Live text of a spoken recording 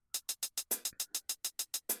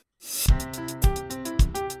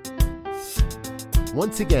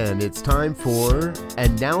Once again, it's time for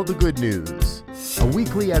And Now the Good News, a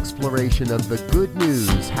weekly exploration of the good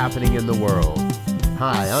news happening in the world.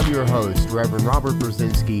 Hi, I'm your host, Reverend Robert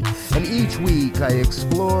Brzezinski, and each week I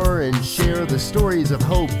explore and share the stories of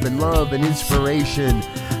hope and love and inspiration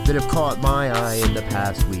that have caught my eye in the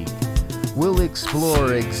past week. We'll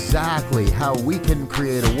explore exactly how we can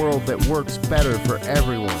create a world that works better for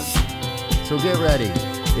everyone. So get ready,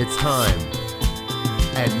 it's time.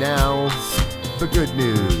 And now, the good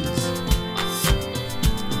news.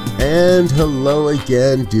 And hello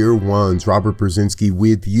again, dear ones. Robert Brzezinski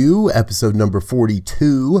with you, episode number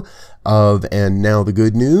 42 of And Now the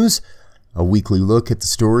Good News, a weekly look at the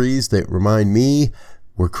stories that remind me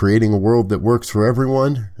we're creating a world that works for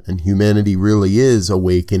everyone, and humanity really is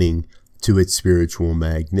awakening to its spiritual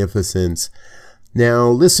magnificence. Now,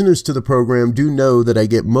 listeners to the program do know that I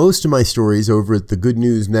get most of my stories over at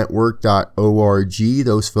thegoodnewsnetwork.org.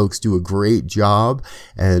 Those folks do a great job,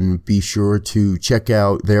 and be sure to check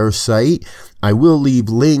out their site. I will leave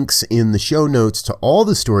links in the show notes to all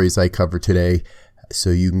the stories I cover today, so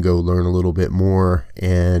you can go learn a little bit more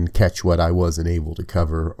and catch what I wasn't able to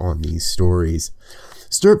cover on these stories.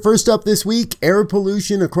 First up this week, air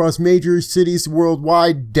pollution across major cities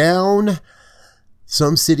worldwide down.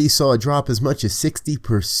 Some cities saw a drop as much as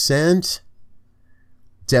 60%.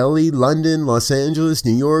 Delhi, London, Los Angeles,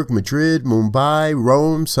 New York, Madrid, Mumbai,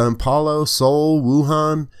 Rome, Sao Paulo, Seoul,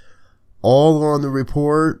 Wuhan, all on the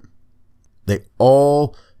report. They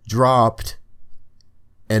all dropped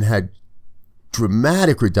and had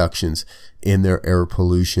dramatic reductions in their air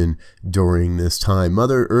pollution during this time.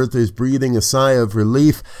 Mother Earth is breathing a sigh of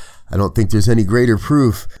relief. I don't think there's any greater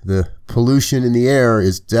proof the pollution in the air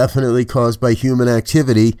is definitely caused by human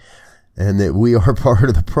activity and that we are part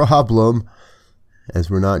of the problem as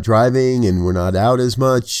we're not driving and we're not out as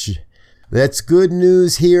much. That's good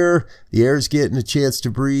news here. The air's getting a chance to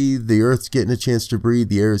breathe. The Earth's getting a chance to breathe.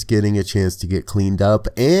 The air is getting a chance to get cleaned up.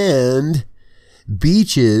 And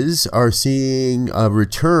beaches are seeing a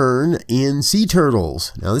return in sea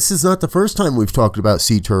turtles. Now, this is not the first time we've talked about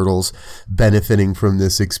sea turtles benefiting from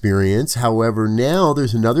this experience. However, now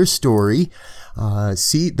there's another story.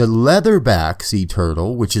 The leatherback sea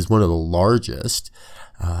turtle, which is one of the largest,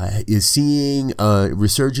 is seeing a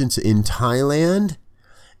resurgence in Thailand.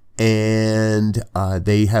 And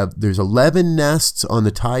there's 11 nests on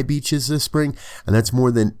the Thai beaches this spring, and that's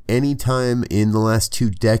more than any time in the last 2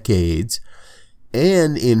 decades.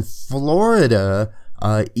 And in Florida,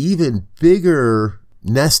 even bigger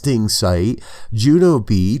nesting site, Juno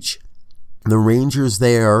Beach, the rangers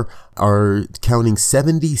there are counting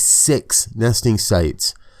 76 nesting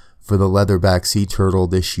sites for the leatherback sea turtle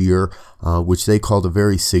this year, which they called a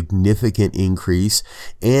very significant increase.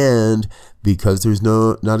 And because there's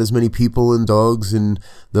not as many people and dogs and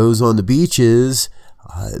those on the beaches,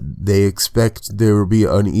 they expect there will be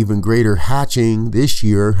an even greater hatching this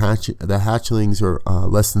year. The hatchlings are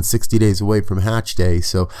less than 60 days away from hatch day,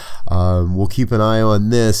 so we'll keep an eye on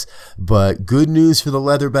this. But good news for the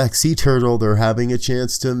leatherback sea turtle. They're having a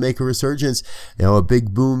chance to make a resurgence. A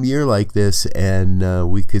big boom year like this,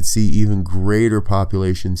 and we could see even greater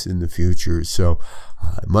populations in the future. So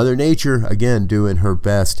Mother Nature, again, doing her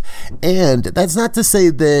best. And that's not to say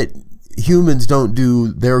that humans don't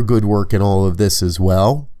do their good work in all of this as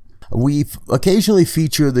well. We occasionally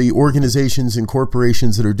feature the organizations and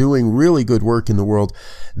corporations that are doing really good work in the world.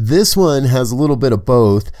 This one has a little bit of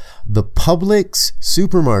both. The Publix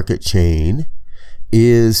supermarket chain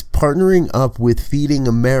is partnering up with Feeding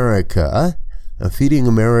America. Feeding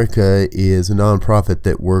America is a nonprofit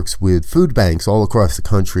that works with food banks all across the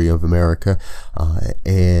country of America.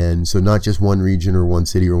 And so not just one region or one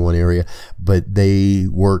city or one area, but they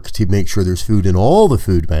work to make sure there's food in all the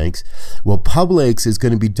food banks. Well, Publix is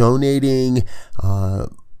going to be donating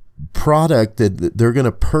product that they're going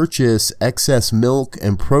to purchase excess milk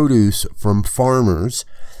and produce from farmers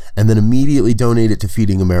and then immediately donate it to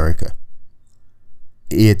Feeding America.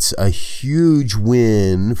 It's a huge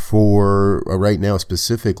win for, right now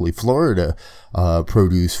specifically, Florida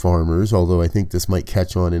produce farmers, although I think this might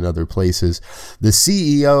catch on in other places. The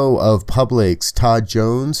CEO of Publix, Todd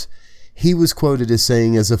Jones, he was quoted as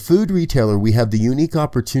saying, "As a food retailer, we have the unique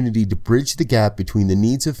opportunity to bridge the gap between the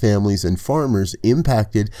needs of families and farmers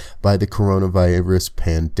impacted by the coronavirus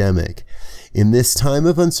pandemic. In this time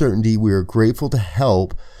of uncertainty, we are grateful to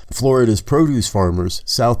help Florida's produce farmers,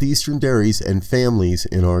 southeastern dairies, and families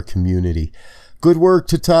in our community." Good work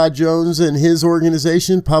to Todd Jones and his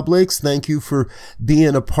organization, Publix. Thank you for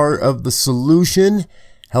being a part of the solution.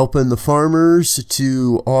 helping the farmers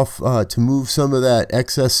to move some of that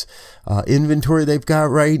excess inventory they've got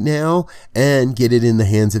right now and get it in the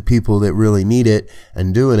hands of people that really need it,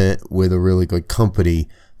 and doing it with a really good company,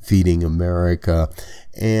 Feeding America.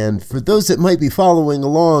 And for those that might be following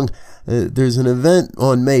along, there's an event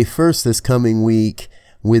on May 1st this coming week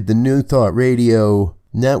with the New Thought Radio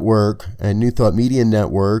Network and New Thought Media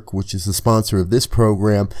Network, which is the sponsor of this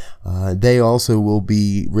program. They also will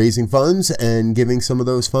be raising funds and giving some of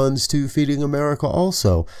those funds to Feeding America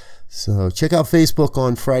also. So check out Facebook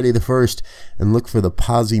on Friday the 1st and look for the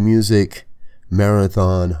Posse Music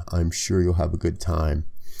Marathon. I'm sure you'll have a good time.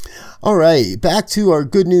 All right, back to our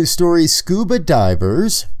good news story. Scuba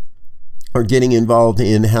divers are getting involved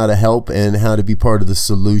in how to help and how to be part of the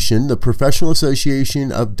solution. The Professional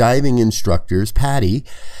Association of Diving Instructors, PADI,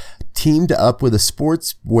 teamed up with a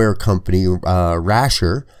sportswear company,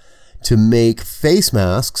 Rasher, to make face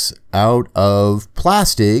masks out of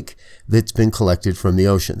plastic that's been collected from the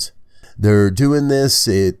oceans. They're doing this.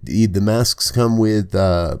 The masks come with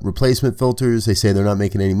replacement filters. They say they're not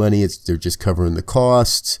making any money. They're just covering the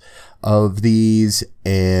costs of these,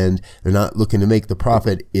 and they're not looking to make the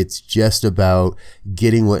profit. It's just about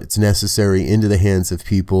getting what's necessary into the hands of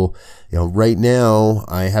people. Right now,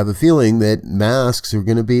 I have a feeling that masks are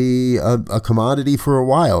going to be a commodity for a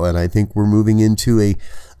while, and I think we're moving into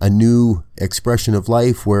a new expression of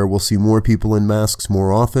life where we'll see more people in masks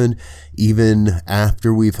more often, even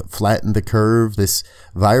after we've flattened the curve. This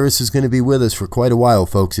virus is going to be with us for quite a while,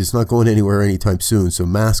 folks. It's not going anywhere anytime soon, so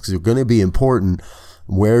masks are going to be important.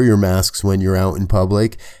 Wear your masks when you're out in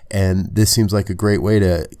public, and this seems like a great way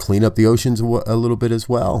to clean up the oceans a little bit as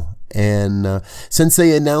well. And since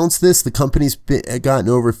they announced this, the company's gotten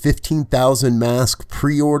over 15,000 mask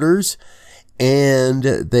pre-orders, and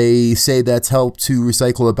they say that's helped to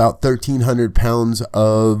recycle about 1,300 pounds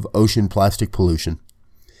of ocean plastic pollution.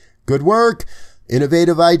 Good work!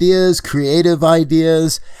 Innovative ideas, creative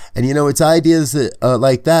ideas, and it's ideas that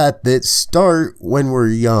like that start when we're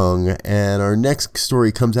young. And our next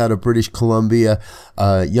story comes out of British Columbia.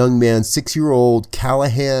 A young man, 6-year-old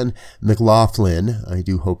Callahan McLaughlin. I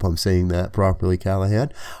do hope I'm saying that properly,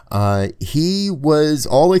 Callahan. He was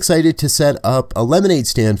all excited to set up a lemonade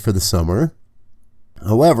stand for the summer.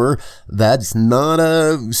 However, that's not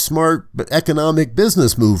a smart economic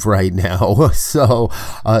business move right now. So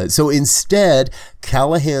instead,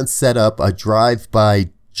 Callahan set up a drive-by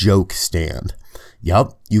joke stand.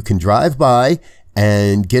 Yep, you can drive by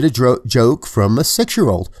and get a joke from a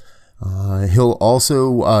 6-year-old. He'll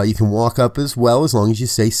also, you can walk up as well as long as you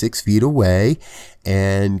stay 6 feet away.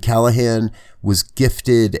 And Callahan was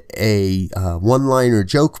gifted a one-liner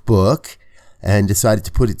joke book and decided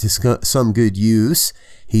to put it to some good use.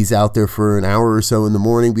 He's out there for an hour or so in the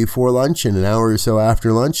morning before lunch and an hour or so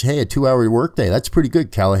after lunch. Hey, a 2-hour workday. That's pretty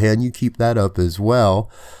good, Callahan. You keep that up as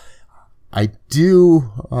well. I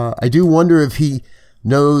do wonder if he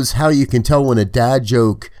knows how you can tell when a dad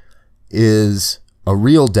joke is a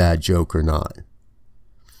real dad joke or not.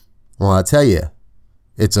 Well, I'll tell you,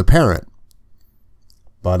 it's apparent.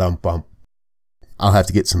 Ba-dum-bum. I'll have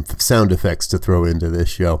to get some sound effects to throw into this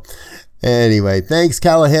show. Anyway, thanks,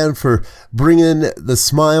 Callahan, for bringing the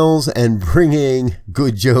smiles and bringing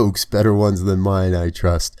good jokes, better ones than mine, I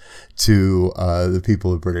trust, to the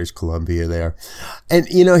people of British Columbia there. And,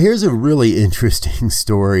 here's a really interesting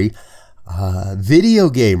story. Video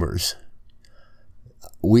gamers.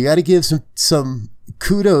 We got to give some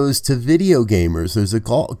kudos to video gamers. There's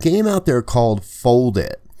a game out there called Fold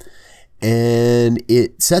It, and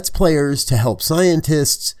it sets players to help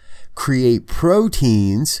scientists create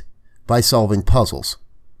proteins by solving puzzles.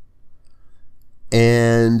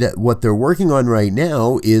 And what they're working on right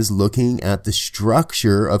now is looking at the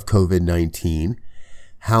structure of COVID-19,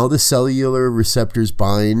 how the cellular receptors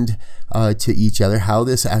bind to each other, how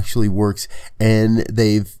this actually works. And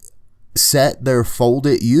they've set their Fold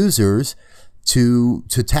It users to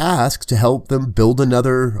task to help them build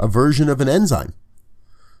a version of an enzyme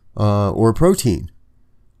or a protein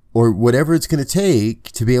or whatever it's going to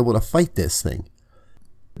take to be able to fight this thing.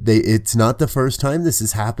 It's not the first time this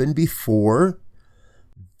has happened before.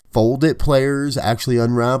 Fold It players actually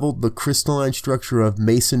unraveled the crystalline structure of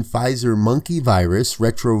Mason-Pfizer monkey virus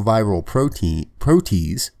retroviral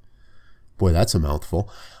protease. Boy, that's a mouthful.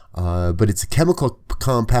 But it's a chemical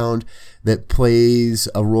compound that plays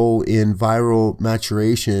a role in viral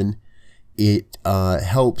maturation. It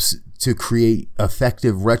helps to create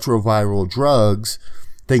effective retroviral drugs,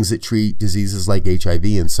 things that treat diseases like HIV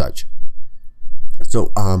and such.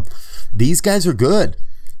 So these guys are good.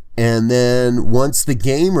 And then once the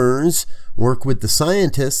gamers work with the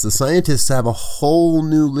scientists have a whole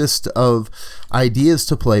new list of ideas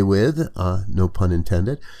to play with, no pun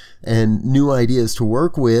intended, and new ideas to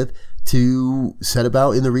work with to set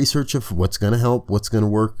about in the research of what's going to help, what's going to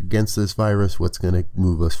work against this virus, what's going to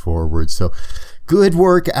move us forward. So good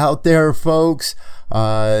work out there, folks.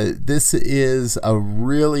 This is a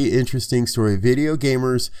really interesting story. Video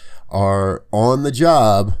gamers are on the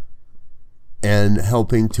job and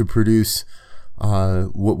helping to produce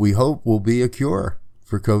what we hope will be a cure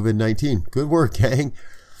for COVID-19. Good work, gang.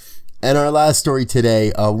 And our last story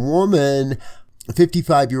today, a woman,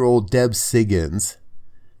 55-year-old Deb Siggins,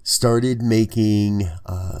 started making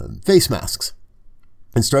face masks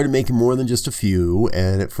and started making more than just a few.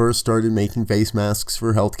 And at first started making face masks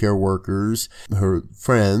for healthcare workers, her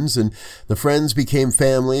friends, and the friends became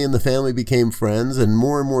family and the family became friends, and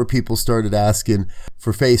more people started asking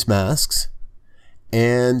for face masks.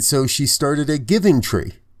 And so she started a giving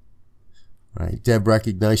tree. Right. Deb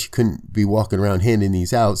recognized she couldn't be walking around handing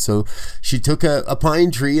these out. So she took a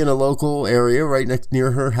pine tree in a local area right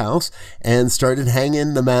near her house and started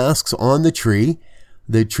hanging the masks on the tree.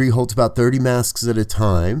 The tree holds about 30 masks at a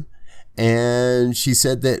time. And she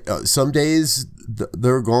said that some days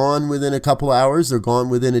they're gone within a couple hours. They're gone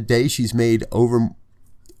within a day. She's made over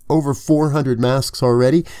 400 masks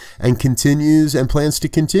already and continues and plans to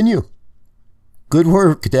continue. Good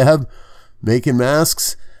work, Deb, making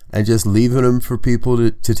masks and just leaving them for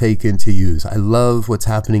people to take and to use. I love what's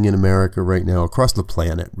happening in America right now, across the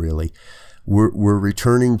planet, really. We're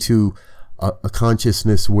returning to a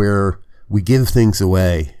consciousness where we give things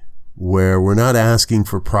away, where we're not asking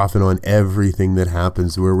for profit on everything that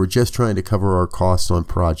happens, where we're just trying to cover our costs on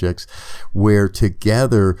projects, where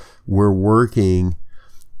together we're working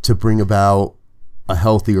to bring about a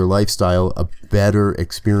healthier lifestyle, a better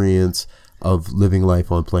experience of living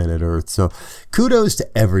life on planet Earth. So kudos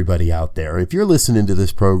to everybody out there. If you're listening to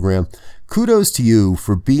this program, kudos to you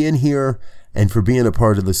for being here and for being a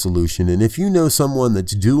part of the solution. And if you know someone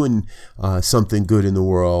that's doing something good in the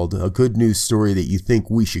world, a good news story that you think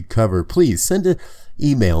we should cover, please send an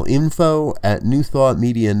email,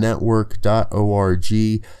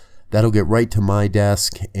 info@newthoughtmedianetwork.org. That'll get right to my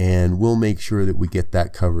desk, and we'll make sure that we get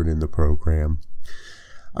that covered in the program.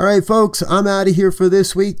 All right, folks, I'm out of here for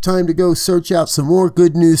this week. Time to go search out some more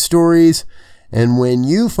good news stories. And when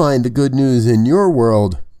you find the good news in your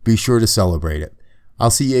world, be sure to celebrate it. I'll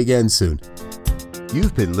see you again soon.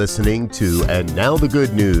 You've been listening to And Now the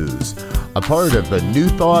Good News, a part of the New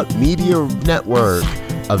Thought Media Network,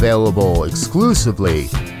 available exclusively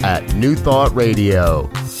at New Thought Radio.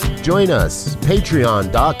 Join us,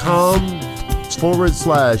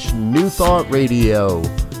 patreon.com/New Thought Radio.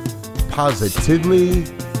 Positively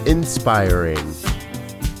inspiring.